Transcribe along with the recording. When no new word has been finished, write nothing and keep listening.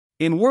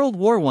In World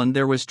War I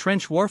there was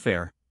trench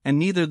warfare, and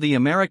neither the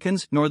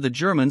Americans nor the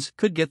Germans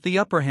could get the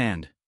upper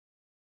hand.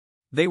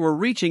 They were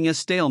reaching a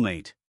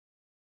stalemate.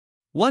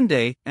 One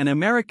day, an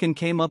American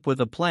came up with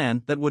a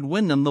plan that would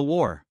win them the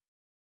war.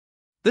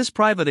 This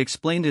private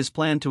explained his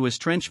plan to his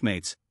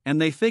trenchmates, and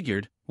they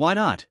figured, why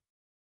not?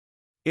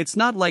 It's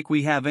not like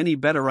we have any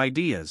better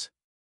ideas.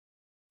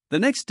 The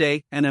next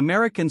day, an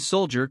American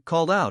soldier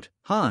called out,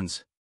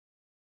 "Hans."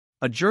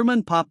 A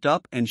German popped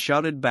up and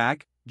shouted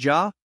back,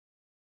 "Ja."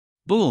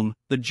 Boom,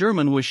 the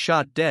German was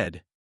shot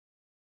dead.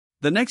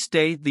 The next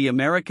day the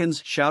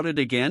Americans shouted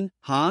again,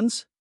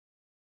 "Hans."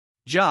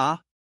 Ja.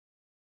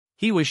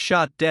 He was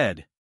shot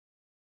dead.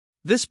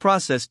 This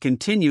process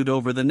continued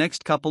over the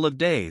next couple of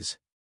days.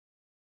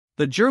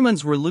 The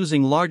Germans were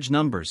losing large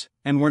numbers,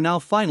 and were now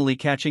finally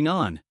catching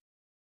on.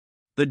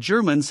 The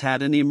Germans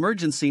had an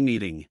emergency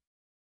meeting.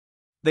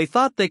 They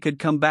thought they could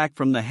come back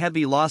from the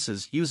heavy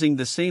losses using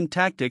the same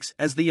tactics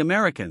as the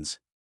Americans.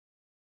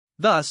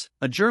 Thus,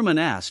 a German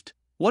asked,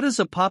 "What is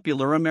a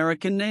popular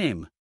American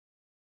name?"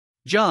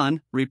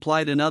 "John,"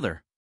 replied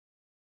another.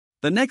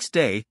 The next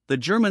day, the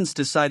Germans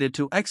decided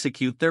to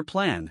execute their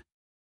plan.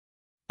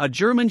 A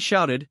German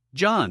shouted,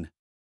 "John."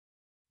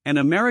 An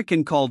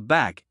American called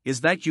back,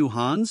 "Is that you,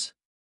 Hans?"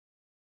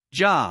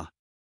 "Ja."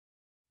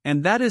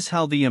 And that is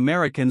how the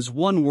Americans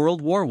won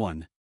World War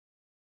I.